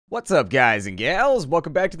What's up, guys and gals?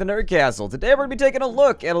 Welcome back to the Nerd Castle. Today we're going to be taking a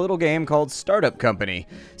look at a little game called Startup Company.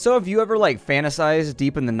 So if you ever fantasize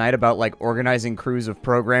deep in the night about organizing crews of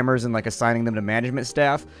programmers and assigning them to management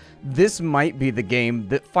staff, this might be the game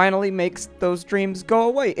that finally makes those dreams go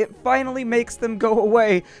away. It finally makes them go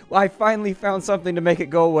away. I finally found something to make it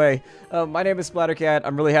go away. My name is Splattercat.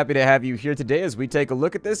 I'm really happy to have you here today as we take a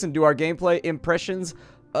look at this and do our gameplay impressions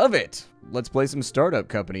of it. Let's play some Startup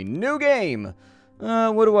Company. New game!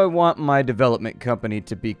 What do I want my development company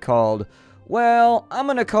to be called? Well, I'm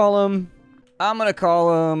gonna call them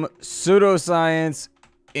Pseudoscience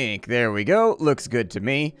Inc. There we go. Looks good to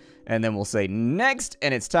me. And then we'll say next,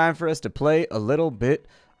 and it's time for us to play a little bit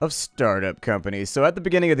of Startup Company. So at the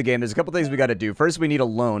beginning of the game, there's a couple things we got to do. First, we need a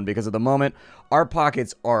loan because at the moment, our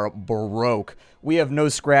pockets are broke. We have no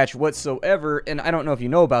scratch whatsoever, and I don't know if you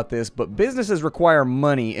know about this, but businesses require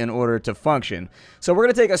money in order to function. So we're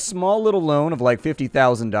going to take a small little loan of like $50,000,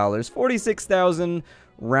 $46,000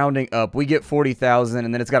 rounding up. We get $40,000,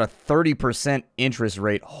 and then it's got a 30% interest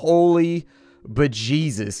rate. Holy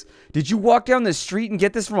bejesus. Did you walk down the street and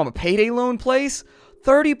get this from a payday loan place?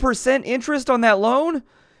 30% interest on that loan?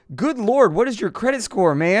 Good Lord, what is your credit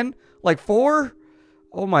score, man? Like 4?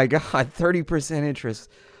 Oh my God, 30% interest.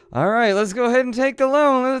 All right, let's go ahead and take the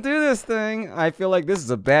loan. Let's do this thing. I feel like this is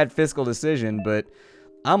a bad fiscal decision, but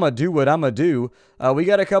I'ma do what I'ma do. We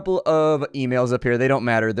got a couple of emails up here. They don't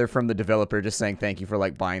matter. They're from the developer just saying thank you for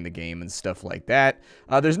buying the game and stuff like that.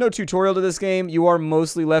 There's no tutorial to this game. You are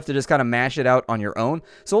mostly left to just kind of mash it out on your own.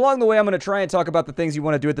 So along the way, I'm going to try and talk about the things you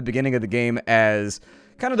want to do at the beginning of the game as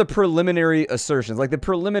kind of the preliminary assertions, like the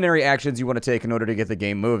preliminary actions you want to take in order to get the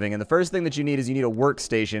game moving. And the first thing that you need is you need a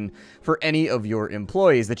workstation for any of your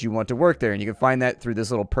employees that you want to work there. And you can find that through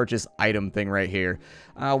this little purchase item thing right here.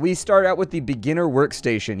 We start out with the beginner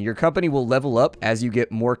workstation. Your company will level up as you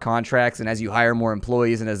get more contracts and as you hire more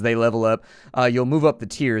employees, and as they level up, you'll move up the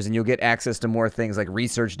tiers and you'll get access to more things like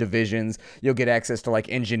research divisions. You'll get access to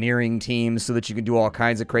engineering teams so that you can do all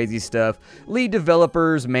kinds of crazy stuff. Lead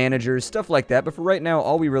developers, managers, stuff like that. But for right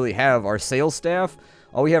now, all we really have are sales staff.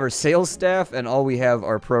 All we have are sales staff, and all we have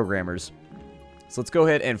are programmers. So let's go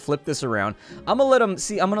ahead and flip this around. I'm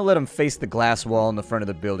gonna let them face the glass wall in the front of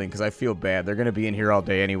the building because I feel bad. They're gonna be in here all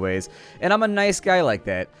day anyways. And I'm a nice guy like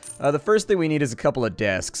that. The first thing we need is a couple of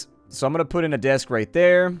desks. So I'm gonna put in a desk right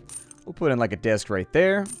there. We'll put in a desk right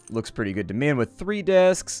there. Looks pretty good to me. And with 3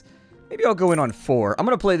 desks, maybe I'll go in on 4. I'm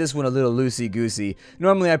going to play this one a little loosey-goosey.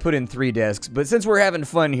 Normally I put in 3 desks, but since we're having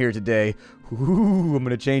fun here today, I'm going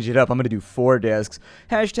to change it up. I'm going to do 4 desks.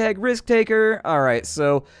 Hashtag risk taker. Alright,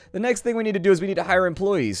 so the next thing we need to do is we need to hire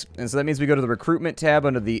employees. And so that means we go to the recruitment tab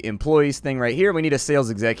under the employees thing right here. We need a sales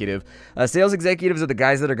executive. Sales executives are the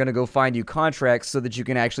guys that are going to go find you contracts so that you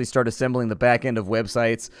can actually start assembling the back end of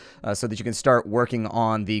websites, so that you can start working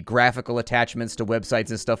on the graphical attachments to websites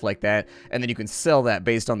and stuff like that. And then you can sell that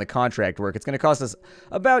based on the contract work. It's going to cost us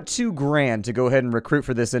about $2 grand to go ahead and recruit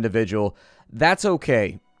for this individual. That's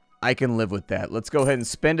okay. I can live with that. Let's go ahead and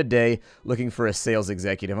spend a day looking for a sales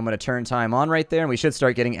executive. I'm going to turn time on right there, and we should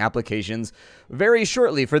start getting applications very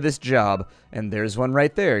shortly for this job. And there's one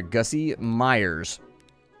right there, Gussie Myers.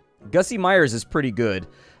 Gussie Myers is pretty good.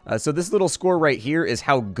 So this little score right here is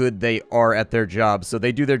how good they are at their job. So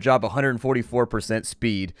they do their job 144%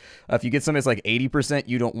 speed. If you get something that's like 80%,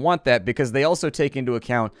 you don't want that because they also take into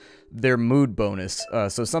account their mood bonus.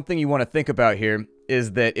 So something you want to think about here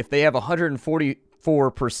is that if they have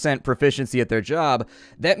 144% proficiency at their job,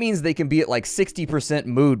 that means they can be at 60%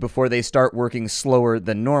 mood before they start working slower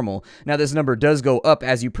than normal. Now this number does go up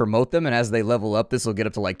as you promote them, and as they level up, this will get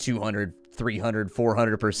up to 200, 300,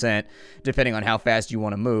 400%, depending on how fast you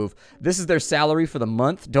want to move. This is their salary for the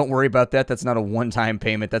month. Don't worry about that. That's not a one-time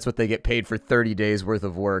payment. That's what they get paid for 30 days worth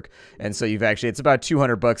of work. And so it's about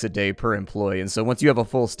 $200 a day per employee. And so once you have a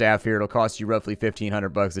full staff here, it'll cost you roughly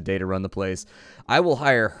 $1,500 a day to run the place. I will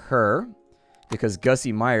hire her because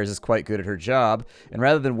Gussie Myers is quite good at her job. And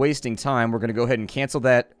rather than wasting time, we're going to go ahead and cancel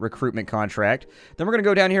that recruitment contract. Then we're going to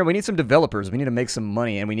go down here. We need some developers. We need to make some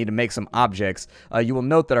money, and we need to make some objects. You will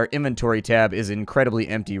note that our inventory tab is incredibly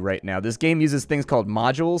empty right now. This game uses things called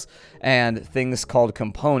modules and things called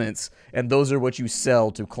components, and those are what you sell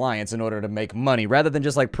to clients in order to make money, rather than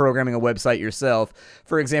just programming a website yourself.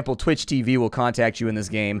 For example, Twitch TV will contact you in this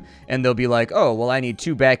game, and they'll be like, oh, well, I need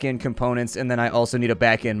 2 back-end components, and then I also need a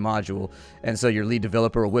back-end module. And so your lead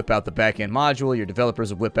developer will whip out the back-end module, your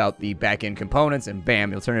developers will whip out the back-end components, and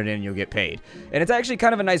bam, you'll turn it in and you'll get paid. And it's actually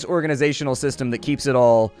kind of a nice organizational system that keeps it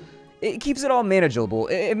all manageable.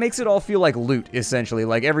 It makes it all feel like loot, essentially.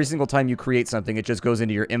 Every single time you create something, it just goes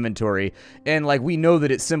into your inventory. And we know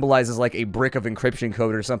that it symbolizes a brick of encryption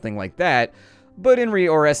code or something like that. but or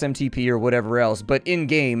SMTP or whatever else, but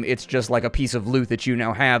in-game, it's just like a piece of loot that you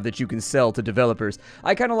now have that you can sell to developers.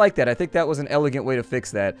 I kind of like that. I think that was an elegant way to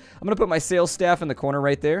fix that. I'm going to put my sales staff in the corner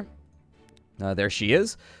right there. There she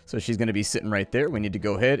is. So she's going to be sitting right there. We need to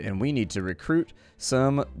go ahead and we need to recruit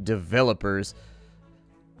some developers.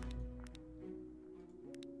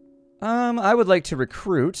 I would like to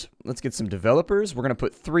recruit. Let's get some developers. We're going to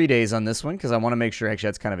put 3 days on this one because I want to make sure, actually,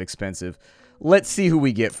 that's kind of expensive. Let's see who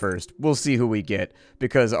we get first. We'll see who we get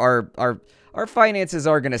because our finances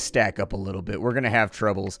are going to stack up a little bit. We're going to have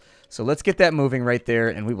troubles. So let's get that moving right there,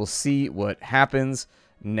 and we will see what happens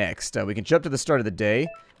next. We can jump to the start of the day.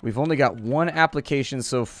 We've only got one application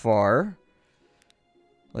so far.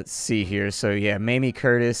 Let's see here. So, yeah, Mamie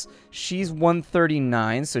Curtis. She's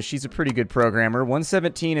 139, so she's a pretty good programmer.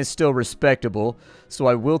 117 is still respectable, so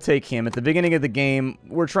I will take him. At the beginning of the game,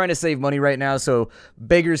 we're trying to save money right now, so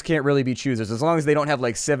beggars can't really be choosers. As long as they don't have,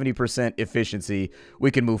 like, 70% efficiency,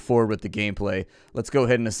 we can move forward with the gameplay. Let's go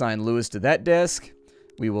ahead and assign Lewis to that desk.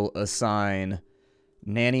 We will assign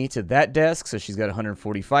Nanny to that desk, so she's got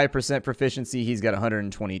 145% proficiency. He's got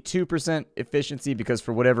 122% efficiency because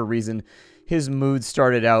for whatever reason, his mood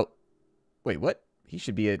started out... Wait, what? He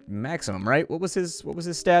should be at maximum, right? What was his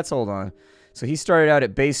stats? Hold on. So he started out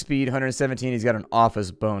at base speed, 117. He's got an office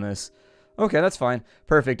bonus. Okay, that's fine.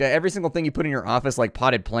 Perfect. Every single thing you put in your office, like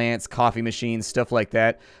potted plants, coffee machines, stuff like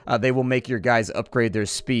that, they will make your guys upgrade their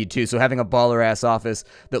speed, too. So having a baller-ass office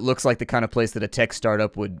that looks like the kind of place that a tech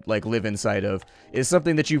startup would, like, live inside of is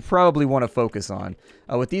something that you probably want to focus on.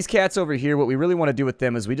 With these cats over here, what we really want to do with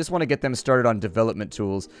them is we just want to get them started on development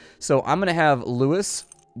tools. So I'm going to have Lewis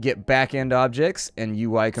get back-end objects and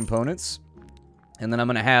UI components. And then I'm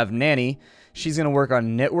going to have Nanny. She's going to work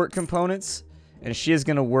on network components. And she is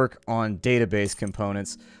going to work on database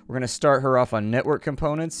components. We're going to start her off on network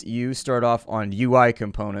components. You start off on UI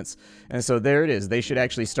components. And so there it is. They should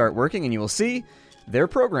actually start working, and you will see they're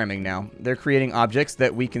programming now. They're creating objects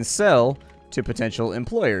that we can sell to potential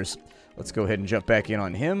employers. Let's go ahead and jump back in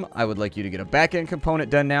on him. I would like you to get a back-end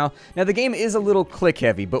component done now. Now, the game is a little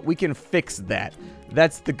click-heavy, but we can fix that.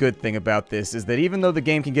 That's the good thing about this, is that even though the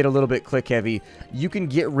game can get a little bit click-heavy, you can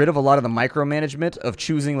get rid of a lot of the micromanagement of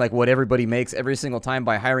choosing like what everybody makes every single time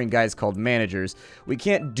by hiring guys called managers. We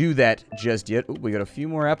can't do that just yet. Ooh, we got a few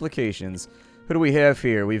more applications. Who do we have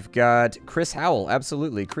here? We've got Chris Howell.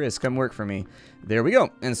 Absolutely. Chris, come work for me. There we go.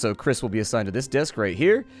 And so Chris will be assigned to this desk right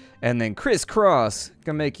here. And then Chris Cross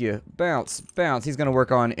can make you bounce, bounce. He's going to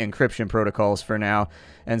work on encryption protocols for now.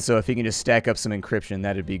 And so if he can just stack up some encryption,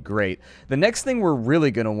 that'd be great. The next thing we're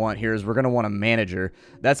really going to want here is we're going to want a manager.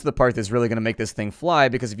 That's the part that's really going to make this thing fly,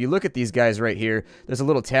 because if you look at these guys right here, there's a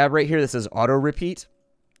little tab right here that says auto repeat.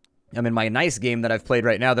 I'm in my nice game that I've played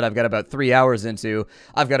right now that I've got about 3 hours into.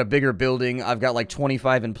 I've got a bigger building. I've got like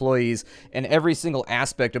 25 employees, and every single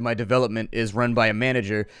aspect of my development is run by a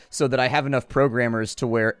manager so that I have enough programmers to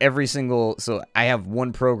where so I have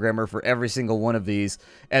one programmer for every single one of these,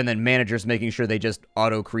 and then managers making sure they just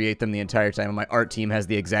auto-create them the entire time. And my art team has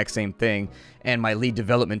the exact same thing, and my lead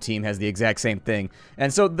development team has the exact same thing.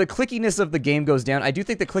 And so the clickiness of the game goes down. I do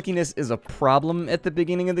think the clickiness is a problem at the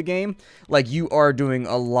beginning of the game. Like, you are doing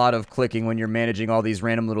a lot of clicking when you're managing all these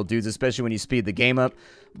random little dudes, especially when you speed the game up.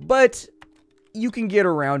 But you can get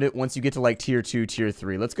around it once you get to like tier 2, tier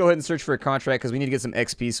 3. Let's go ahead and search for a contract because we need to get some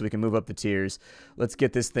XP so we can move up the tiers. Let's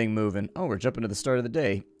get this thing moving. Oh, we're jumping to the start of the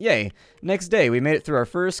day. Yay. Next day. We made it through our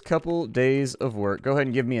first couple days of work. Go ahead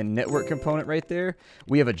and give me a network component right there.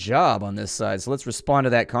 We have a job on this side, so let's respond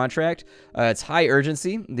to that contract. It's high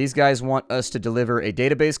urgency. These guys want us to deliver a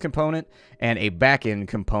database component and a backend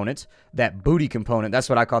component. That booty component, that's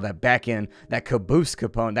what I call that backend, that caboose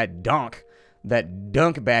component, that dunk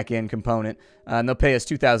back-end component, and they'll pay us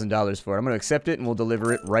 $2,000 for it. I'm going to accept it, and we'll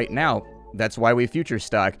deliver it right now. That's why we future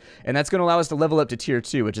stock, and that's going to allow us to level up to tier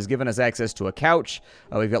 2, which has given us access to a couch.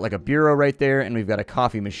 We've got like a bureau right there, and we've got a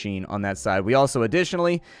coffee machine on that side. We also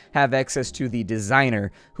additionally have access to the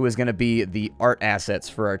designer, who is going to be the art assets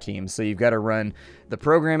for our team. So you've got to run the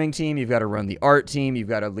programming team, you've got to run the art team, you've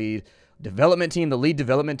got to lead development team. The lead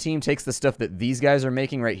development team takes the stuff that these guys are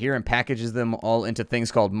making right here and packages them all into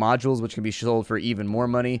things called modules, which can be sold for even more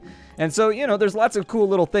money. And so, you know, there's lots of cool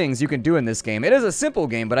little things you can do in this game. It is a simple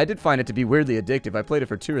game, but I did find it to be weirdly addictive. I played it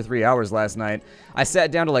for 2 or 3 hours last night. I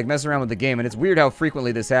sat down to like mess around with the game, and it's weird how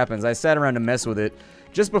frequently this happens. I sat around to mess with it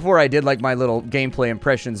just before I did like my little gameplay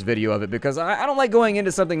impressions video of it, because I don't like going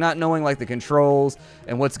into something not knowing like the controls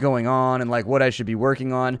and what's going on and like what I should be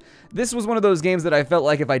working on. This was one of those games that I felt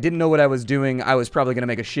like if I didn't know what I was doing, I was probably going to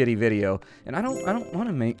make a shitty video. And I don't want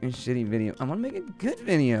to make a shitty video. I want to make a good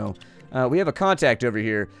video. We have a contact over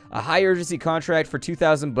here. A high urgency contract for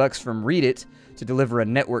 $2,000 from Read It to deliver a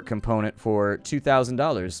network component for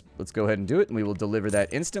 $2,000. Let's go ahead and do it, and we will deliver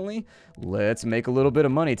that instantly. Let's make a little bit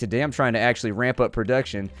of money. Today I'm trying to actually ramp up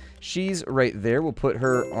production. She's right there. We'll put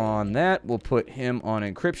her on that. We'll put him on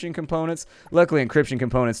encryption components. Luckily, encryption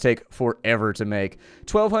components take forever to make.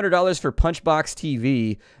 $1,200 for Punchbox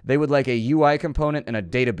TV. They would like a UI component and a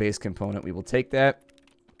database component. We will take that.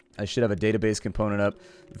 I should have a database component up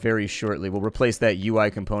very shortly. We'll replace that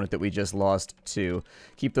UI component that we just lost too.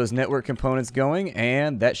 Keep those network components going,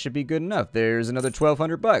 and that should be good enough. There's another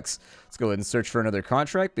 $1,200. Let's go ahead and search for another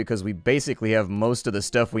contract because we basically have most of the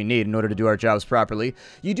stuff we need in order to do our jobs properly.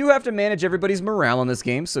 You do have to manage everybody's morale in this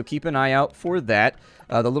game, so keep an eye out for that.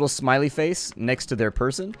 The little smiley face next to their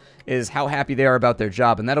person is how happy they are about their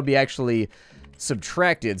job, and that'll be actually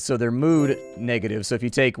subtracted, so their mood negative. So if you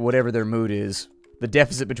take whatever their mood is, the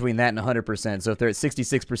deficit between that and 100%. So if they're at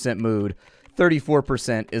 66% mood,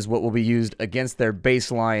 34% is what will be used against their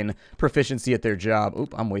baseline proficiency at their job.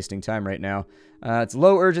 Oop, I'm wasting time right now. It's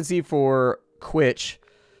low urgency for Quitch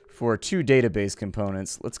for 2 database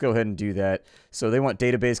components. Let's go ahead and do that. So they want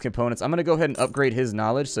database components. I'm going to go ahead and upgrade his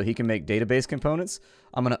knowledge so he can make database components.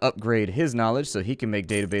 I'm going to upgrade his knowledge so he can make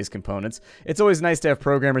database components. It's always nice to have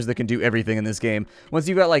programmers that can do everything in this game. Once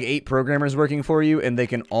you've got like 8 programmers working for you and they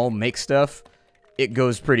can all make stuff, it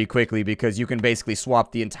goes pretty quickly because you can basically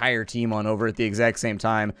swap the entire team on over at the exact same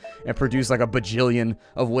time and produce like a bajillion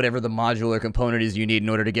of whatever the modular component is you need in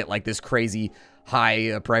order to get like this crazy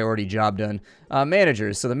high priority job done.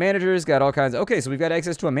 Managers. So the managers got all kinds of... Okay, so we've got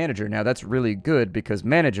access to a manager now. That's really good because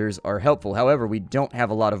managers are helpful. However, we don't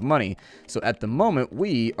have a lot of money. So at the moment,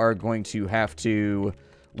 we are going to have to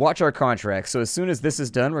watch our contracts. So as soon as this is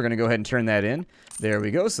done, we're going to go ahead and turn that in. There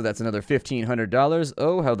we go. So that's another $1,500.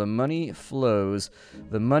 Oh, how the money flows.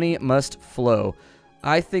 The money must flow.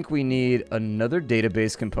 I think we need another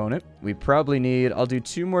database component. We probably need... I'll do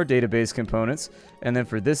 2 more database components. And then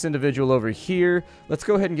for this individual over here, let's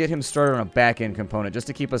go ahead and get him started on a back-end component just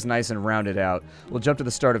to keep us nice and rounded out. We'll jump to the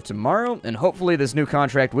start of tomorrow, and hopefully this new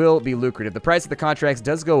contract will be lucrative. The price of the contracts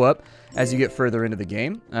does go up as you get further into the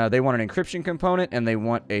game. They want an encryption component, and they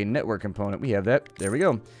want a network component. We have that. There we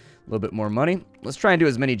go. A little bit more money. Let's try and do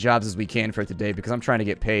as many jobs as we can for today because I'm trying to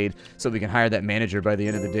get paid so we can hire that manager by the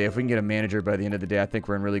end of the day. If we can get a manager by the end of the day, I think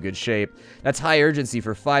we're in really good shape. That's high urgency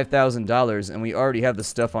for $5,000, and we already have the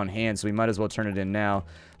stuff on hand, so we might as well turn it in now.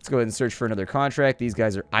 Let's go ahead and search for another contract. These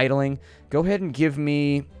guys are idling. Go ahead and give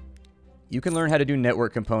me... You can learn how to do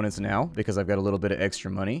network components now because I've got a little bit of extra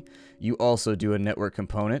money. You also do a network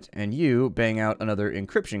component, and you bang out another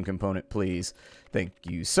encryption component, please. Thank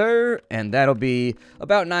you, sir. And that'll be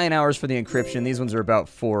about 9 hours for the encryption. These ones are about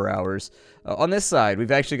 4 hours. On this side,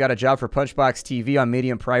 we've actually got a job for Punchbox TV on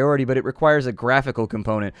medium priority, but it requires a graphical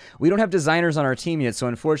component. We don't have designers on our team yet, so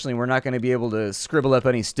unfortunately we're not going to be able to scribble up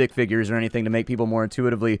any stick figures or anything to make people more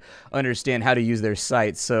intuitively understand how to use their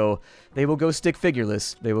site. So they will go stick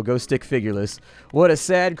figureless. They will go stick figureless. What a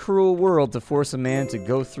sad, cruel world to force a man to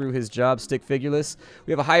go through his job stick figureless.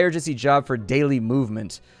 We have a high urgency job for daily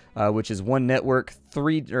movement. Which is 1 network, 1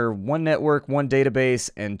 database,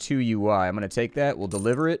 and 2 UI. I'm going to take that. We'll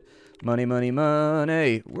deliver it. Money, money,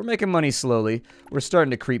 money. We're making money slowly. We're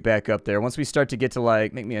starting to creep back up there. Once we start to get to,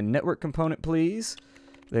 like, make me a network component, please.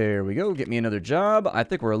 There we go. Get me another job. I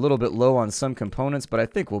think we're a little bit low on some components, but I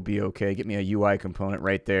think we'll be okay. Get me a UI component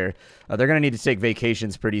right there. They're going to need to take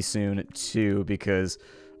vacations pretty soon, too, because...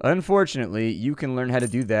 Unfortunately, you can learn how to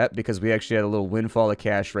do that because we actually had a little windfall of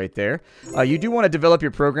cash right there. You do want to develop your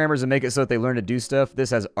programmers and make it so that they learn to do stuff. This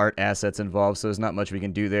has art assets involved, so there's not much we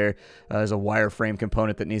can do there. There's a wireframe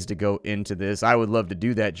component that needs to go into this. I would love to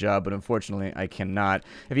do that job, but unfortunately, I cannot.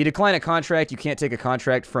 If you decline a contract, you can't take a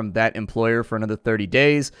contract from that employer for another 30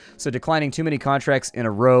 days. So declining too many contracts in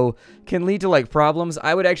a row can lead to like problems.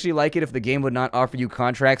 I would actually like it if the game would not offer you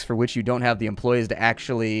contracts for which you don't have the employees to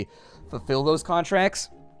actually fulfill those contracts,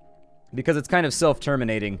 because it's kind of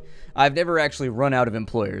self-terminating. I've never actually run out of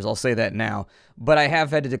employers, I'll say that now, but I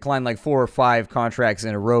have had to decline like 4 or 5 contracts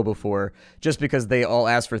in a row before, just because they all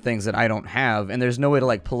ask for things that I don't have, and there's no way to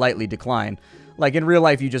like politely decline. Like, in real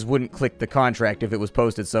life, you just wouldn't click the contract if it was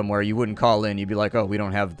posted somewhere. You wouldn't call in. You'd be like, oh, we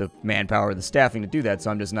don't have the manpower or the staffing to do that, so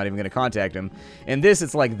I'm just not even going to contact them. In this,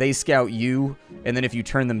 it's like they scout you, and then if you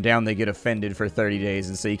turn them down, they get offended for 30 days,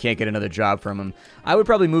 and so you can't get another job from them. I would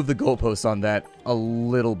probably move the goalposts on that a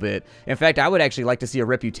little bit. In fact, I would actually like to see a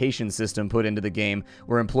reputation system put into the game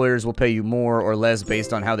where employers will pay you more or less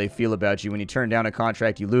based on how they feel about you. When you turn down a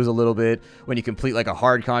contract, you lose a little bit. When you complete like a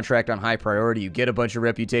hard contract on high priority, you get a bunch of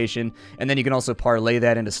reputation, and then you can also also parlay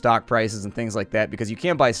that into stock prices and things like that, because you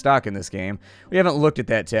can buy stock in this game. We haven't looked at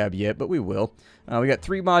that tab yet, but we will. We got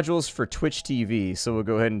 3 modules for Twitch TV, so we'll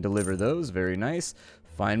go ahead and deliver those. Very nice.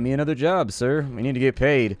 Find me another job, sir. We need to get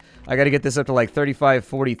paid. I got to get this up to like 35,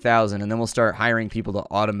 40,000, and then we'll start hiring people to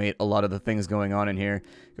automate a lot of the things going on in here.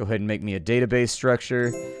 Go ahead and make me a database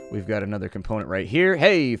structure. We've got another component right here.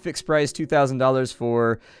 Hey, fixed price $2,000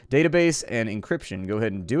 for database and encryption. Go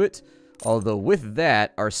ahead and do it. Although with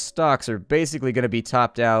that, our stocks are basically going to be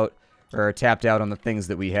topped out or tapped out on the things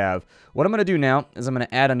that we have. What I'm going to do now is I'm going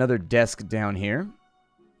to add another desk down here.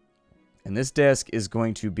 And this desk is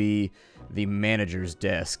going to be the manager's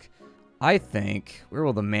desk. I think, where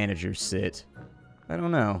will the manager sit? I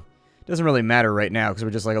don't know. It doesn't really matter right now because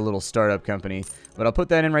we're just like a little startup company. But I'll put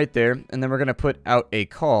that in right there, and then we're going to put out a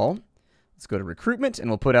call. Let's go to recruitment, and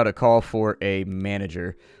we'll put out a call for a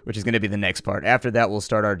manager, which is going to be the next part. After that, we'll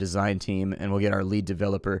start our design team, and we'll get our lead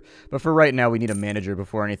developer. But for right now, we need a manager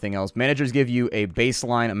before anything else. Managers give you a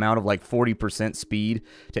baseline amount of like 40% speed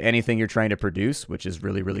to anything you're trying to produce, which is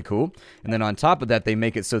really, really cool. And then on top of that, they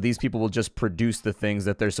make it so these people will just produce the things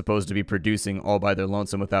that they're supposed to be producing all by their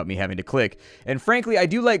lonesome without me having to click. And frankly, I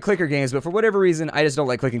do like clicker games, but for whatever reason, I just don't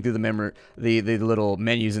like clicking through the little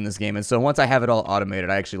menus in this game. And so once I have it all automated,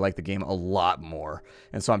 I actually like the game a lot more,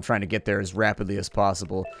 and so I'm trying to get there as rapidly as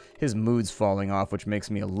possible. His mood's falling off, which makes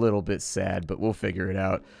me a little bit sad, but we'll figure it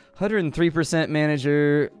out. 103%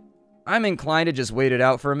 manager. I'm inclined to just wait it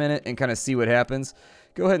out for a minute and kind of see what happens.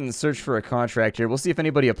 Go ahead and search for a contract here. We'll see if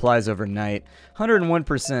anybody applies overnight.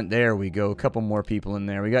 101%. There we go. A couple more people in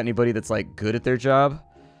there. We got anybody that's like good at their job?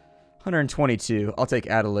 122. I'll take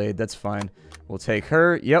Adelaide. That's fine. We'll take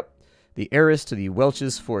her. Yep. The heiress to the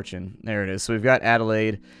Welch's fortune. There it is. So we've got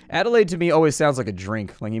Adelaide. Adelaide to me always sounds like a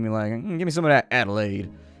drink. Like, give me some of that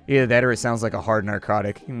Adelaide. Either that or it sounds like a hard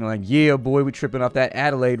narcotic. Give me like, yeah, boy, we tripping off that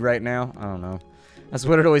Adelaide right now. I don't know. That's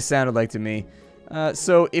what it always sounded like to me.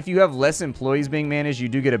 So if you have less employees being managed, you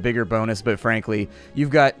do get a bigger bonus. But frankly, you've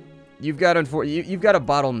got a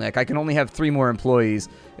bottleneck. I can only have 3 more employees.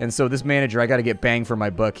 And so this manager, I got to get bang for my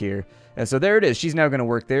buck here. And so there it is. She's now going to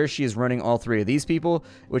work there. She is running all 3 of these people,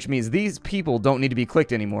 which means these people don't need to be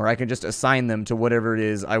clicked anymore. I can just assign them to whatever it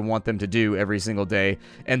is I want them to do every single day,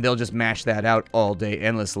 and they'll just mash that out all day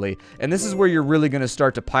endlessly. And this is where you're really going to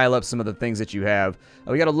start to pile up some of the things that you have.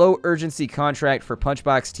 We got a low urgency contract for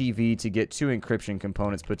Punchbox TV to get 2 encryption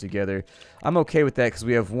components put together. I'm okay with that because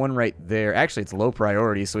we have 1 right there. Actually, it's low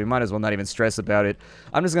priority, so we might as well not even stress about it.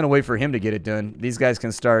 I'm just going to wait for him to get it done. These guys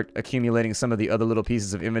can start accumulating some of the other little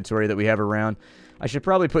pieces of inventory that we have around. I should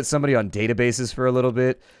probably put somebody on databases for a little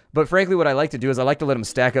bit, but frankly what I like to do is I like to let them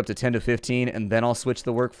stack up to 10 to 15, and then I'll switch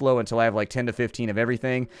the workflow until I have like 10 to 15 of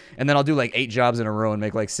everything, and then I'll do like 8 jobs in a row and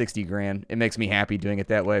make like 60 grand. It makes me happy doing it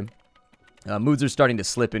that way. Moods are starting to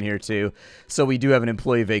slip in here too, so we do have an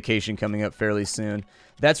employee vacation coming up fairly soon.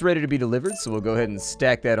 That's ready to be delivered, so we'll go ahead and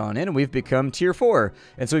stack that on in, and we've become tier 4.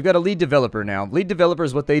 And so we've got a lead developer now. Lead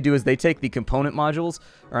developers, what they do is they take the component modules,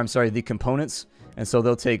 or I'm sorry, the components, and so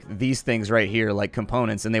they'll take these things right here, like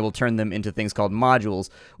components, and they will turn them into things called modules,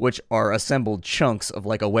 which are assembled chunks of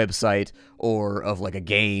like a website, or of like a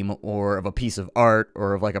game, or of a piece of art,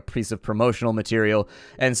 or of like a piece of promotional material.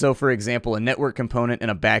 And so, for example, a network component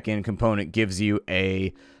and a backend component gives you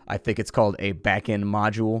a, I think it's called a backend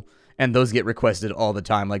module. And those get requested all the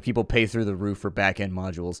time. Like, people pay through the roof for back-end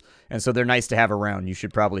modules. And so they're nice to have around. You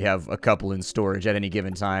should probably have a couple in storage at any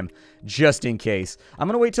given time, just in case. I'm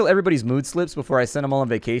going to wait till everybody's mood slips before I send them all on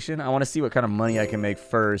vacation. I want to see what kind of money I can make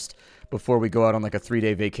first before we go out on like a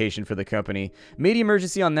 3-day vacation for the company. Medium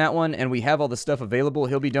urgency on that one, and we have all the stuff available.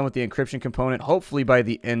 He'll be done with the encryption component, hopefully by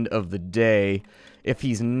the end of the day. If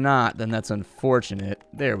he's not, then that's unfortunate.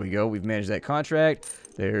 There we go. We've managed that contract.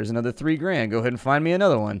 There's another 3 grand. Go ahead and find me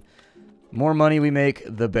another one. More money we make,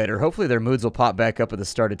 the better. Hopefully their moods will pop back up at the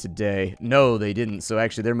start of today. No, they didn't. So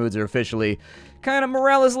actually their moods are officially kind of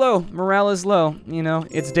morale is low. Morale is low. You know,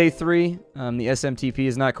 it's day 3. The SMTP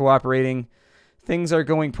is not cooperating. Things are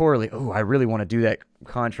going poorly. Oh, I really want to do that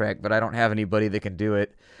contract, but I don't have anybody that can do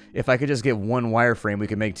it. If I could just get 1 wireframe, we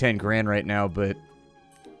could make 10 grand right now, but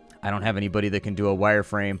I don't have anybody that can do a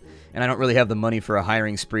wireframe, and I don't really have the money for a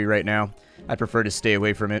hiring spree right now. I'd prefer to stay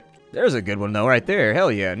away from it. There's a good one, though, right there.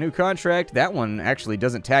 Hell yeah. New contract. That one actually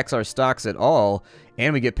doesn't tax our stocks at all,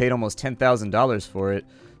 and we get paid almost $10,000 for it.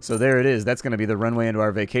 So there it is. That's going to be the runway into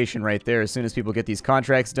our vacation right there. As soon as people get these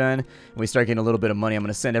contracts done and we start getting a little bit of money, I'm going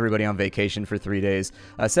to send everybody on vacation for 3 days.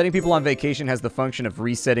 Setting people on vacation has the function of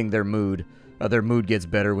resetting their mood. Their mood gets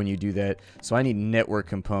better when you do that. So I need network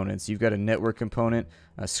components. You've got a network component.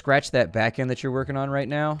 Scratch that back end that you're working on right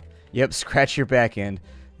now. Yep, scratch your back end.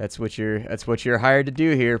 That's what you're hired to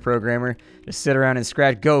do here, programmer. Just sit around and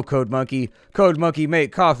scratch. Go, Code Monkey. Code Monkey,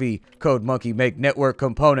 make coffee. Code Monkey, make network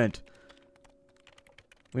component.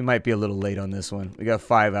 We might be a little late on this one. We got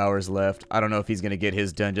 5 hours left. I don't know if he's going to get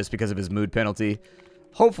his done just because of his mood penalty.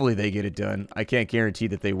 Hopefully they get it done. I can't guarantee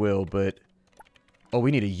that they will, but... Oh, we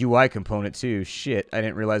need a UI component too. Shit, I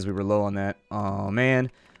didn't realize we were low on that. Oh man.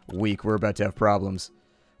 Weak. We're about to have problems.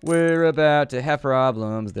 We're about to have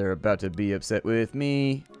problems. They're about to be upset with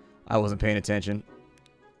me. I wasn't paying attention.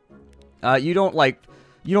 You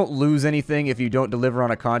don't lose anything if you don't deliver on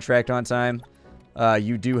a contract on time.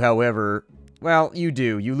 You do, however... Well, you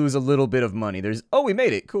do. You lose a little bit of money. Oh, we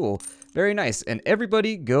made it. Cool. Very nice. And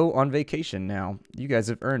everybody go on vacation now. You guys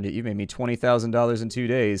have earned it. You made me $20,000 in 2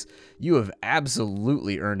 days. You have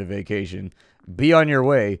absolutely earned a vacation. Be on your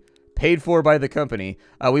way. Paid for by the company.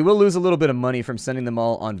 We will lose a little bit of money from sending them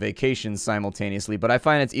all on vacations simultaneously, but I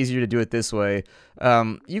find it's easier to do it this way.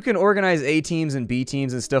 You can organize A teams and B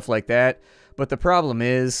teams and stuff like that, but the problem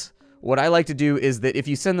is... What I like to do is that if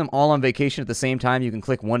you send them all on vacation at the same time, you can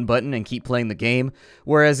click one button and keep playing the game.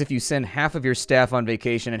 Whereas if you send half of your staff on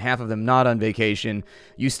vacation and half of them not on vacation,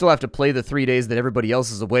 you still have to play the 3 days that everybody else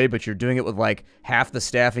is away, but you're doing it with like half the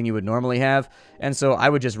staffing you would normally have. And so I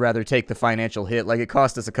would just rather take the financial hit. Like it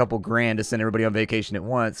cost us a couple grand to send everybody on vacation at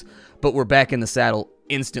once, but we're back in the saddle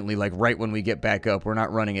instantly, like right when we get back up. We're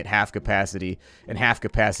not running at half capacity, and half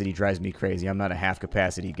capacity drives me crazy. I'm not a half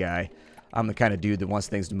capacity guy. I'm the kind of dude that wants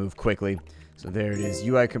things to move quickly. So there it is.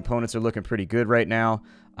 UI components are looking pretty good right now.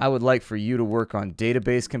 I would like for you to work on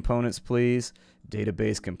database components, please.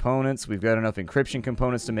 Database components. We've got enough encryption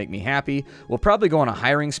components to make me happy. We'll probably go on a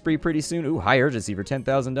hiring spree pretty soon. Ooh, high urgency for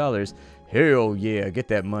 $10,000. Hell yeah, get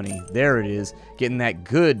that money. There it is. Getting that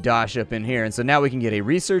good dosh up in here. And so now we can get a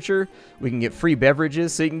researcher. We can get free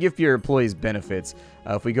beverages. So you can give your employees benefits.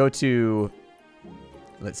 If we go to...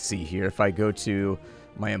 Let's see here. If I go to...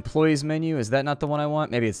 my employees menu, is that not the one I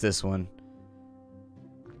want? Maybe it's this one.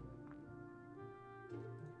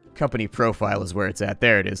 Company profile is where it's at.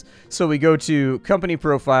 There it is. So we go to company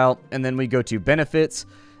profile, and then we go to benefits,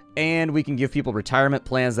 and we can give people retirement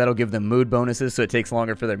plans. That'll give them mood bonuses, so it takes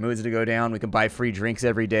longer for their moods to go down. We can buy free drinks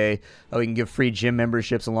every day. We can give free gym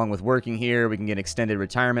memberships along with working here. We can get extended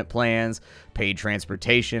retirement plans, paid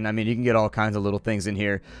transportation. I mean, you can get all kinds of little things in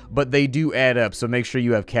here, but they do add up, so make sure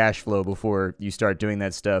you have cash flow before you start doing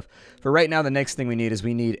that stuff. For right now, the next thing we need is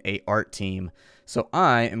we need a art team. So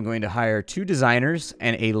I am going to hire 2 designers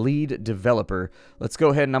and a lead developer. Let's go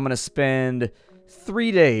ahead and I'm going to spend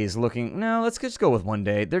 3 days looking... No, let's just go with 1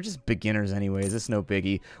 day. They're just beginners anyways. It's no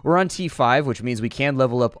biggie. We're on T5, which means we can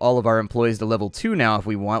level up all of our employees to level 2 now if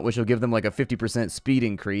we want, which will give them like a 50% speed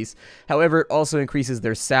increase. However, it also increases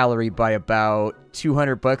their salary by about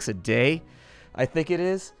 $200 a day, I think it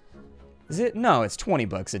is. Is it? No, it's 20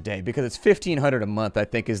 bucks a day because it's $1,500 a month, I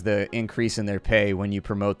think, is the increase in their pay when you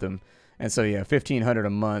promote them. And so, yeah, $1,500 a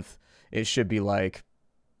month, it should be like...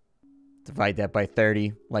 Divide that by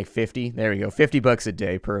 30, like 50. There we go. 50 bucks a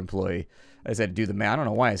day per employee. I said do the math. I don't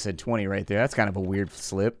know why I said 20 right there. That's kind of a weird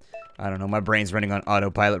slip. I don't know. My brain's running on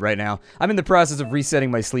autopilot right now. I'm in the process of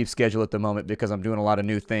resetting my sleep schedule at the moment because I'm doing a lot of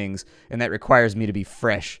new things, and that requires me to be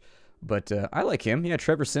fresh. But I like him. Yeah,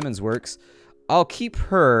 Trevor Simmons works. I'll keep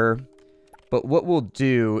her, but what we'll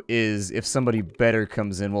do is if somebody better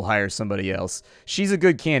comes in, we'll hire somebody else. She's a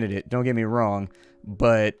good candidate, don't get me wrong,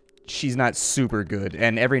 but... she's not super good,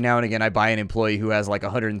 and every now and again I buy an employee who has like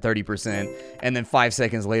 130%, and then 5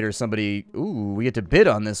 seconds later somebody, ooh, we get to bid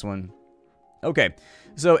on this one. Okay,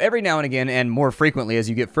 so every now and again, and more frequently as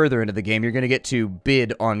you get further into the game, you're going to get to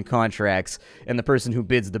bid on contracts, and the person who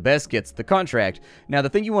bids the best gets the contract. Now, the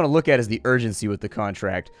thing you want to look at is the urgency with the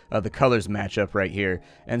contract. The colors match up right here,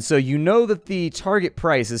 and so you know that the target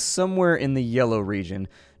price is somewhere in the yellow region.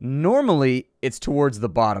 Normally, it's towards the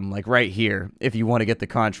bottom, like right here, if you want to get the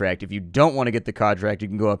contract. If you don't want to get the contract, you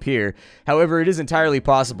can go up here. However, it is entirely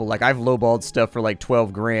possible. Like, I've lowballed stuff for like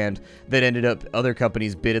 12 grand that ended up other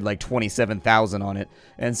companies bidded like 27,000 on it.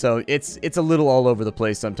 And so it's a little all over the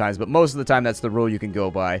place sometimes, but most of the time that's the rule you can go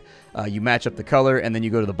by. You match up the color, and then you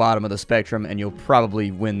go to the bottom of the spectrum, and you'll probably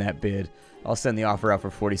win that bid. I'll send the offer out for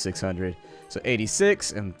 4,600. So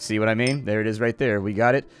 86, and see what I mean? There it is right there. We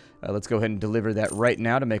got it. Let's go ahead and deliver that right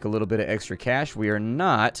now to make a little bit of extra cash. We are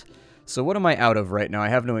not. So what am I out of right now? I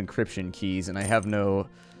have no encryption keys, and I have no...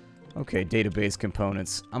 Okay, database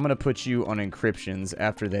components. I'm going to put you on encryptions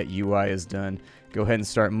after that UI is done. Go ahead and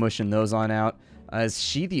start mushing those on out. Is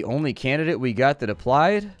she the only candidate we got that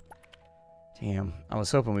applied? Damn, I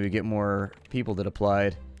was hoping we would get more people that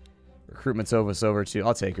applied. Recruitment's over too.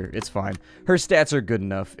 I'll take her. It's fine. Her stats are good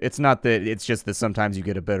enough. It's not that, it's just that sometimes you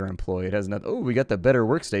get a better employee. It has nothing. Oh, we got the better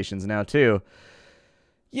workstations now too.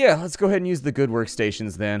 Yeah, let's go ahead and use the good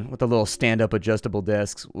workstations then with the little stand-up adjustable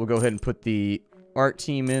desks. We'll go ahead and put the art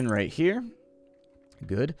team in right here.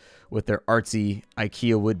 Good. With their artsy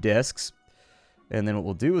IKEA wood desks. And then what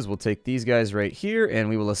we'll do is we'll take these guys right here and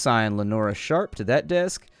we will assign Lenora Sharp to that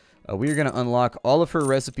desk. We are going to unlock all of her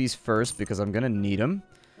recipes first because I'm going to need them.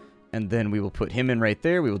 And then we will put him in right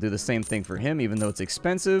there. We will do the same thing for him, even though it's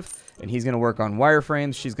expensive. And he's going to work on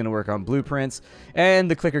wireframes. She's going to work on blueprints. And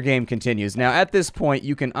the clicker game continues. Now, at this point,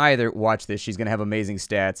 you can either watch this. She's going to have amazing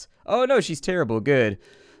stats. Oh, no, she's terrible. Good.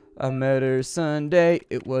 I met her Sunday.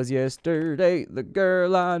 It was yesterday. The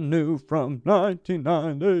girl I knew from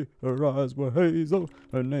 1990. Her eyes were hazel.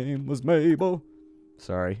 Her name was Mabel.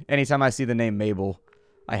 Sorry. Anytime I see the name Mabel,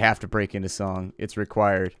 I have to break into song. It's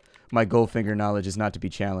required. My Goldfinger knowledge is not to be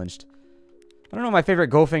challenged. I don't know what my favorite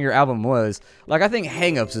Goldfinger album was. Like, I think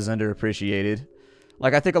Hang Ups is underappreciated.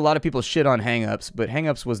 Like, I think a lot of people shit on Hang Ups, but Hang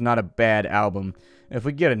Ups was not a bad album. If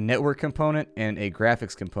we get a network component and a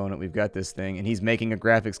graphics component, we've got this thing. And he's making a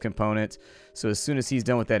graphics component. So as soon as he's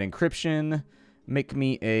done with that encryption, make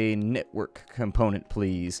me a network component,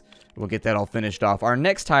 please. We'll get that all finished off. Our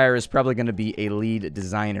next hire is probably going to be a lead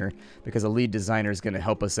designer, because a lead designer is going to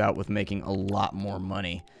help us out with making a lot more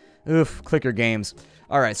money. Oof, clicker games.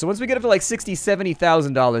 Alright, so once we get up to like $60,000,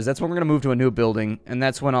 $70,000, that's when we're going to move to a new building, and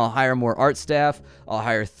that's when I'll hire more art staff. I'll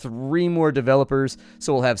hire 3 more developers,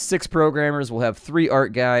 so we'll have 6 programmers, we'll have 3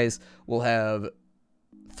 art guys, we'll have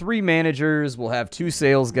 3 managers, we'll have 2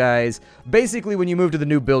 sales guys. Basically, when you move to the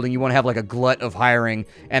new building, you want to have like a glut of hiring,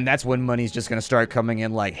 and that's when money's just going to start coming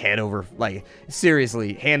in like head over, like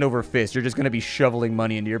seriously, hand over fist. You're just going to be shoveling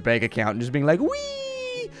money into your bank account and just being like,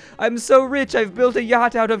 whee! I'm so rich, I've built a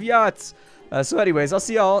yacht out of yachts. So anyways, I'll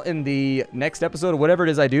see y'all in the next episode of whatever it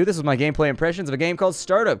is I do. This was my gameplay impressions of a game called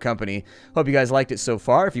Startup Company. Hope you guys liked it so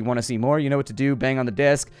far. If you want to see more, you know what to do. Bang on the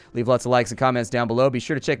desk. Leave lots of likes and comments down below. Be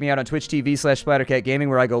sure to check me out on Twitch TV/SplatterCatGaming,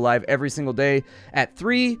 where I go live every single day at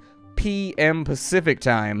 3 p.m. Pacific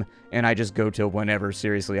time. And I just go till whenever.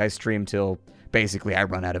 Seriously, I stream till basically I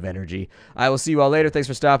run out of energy. I will see you all later. Thanks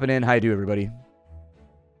for stopping in. How you do, everybody?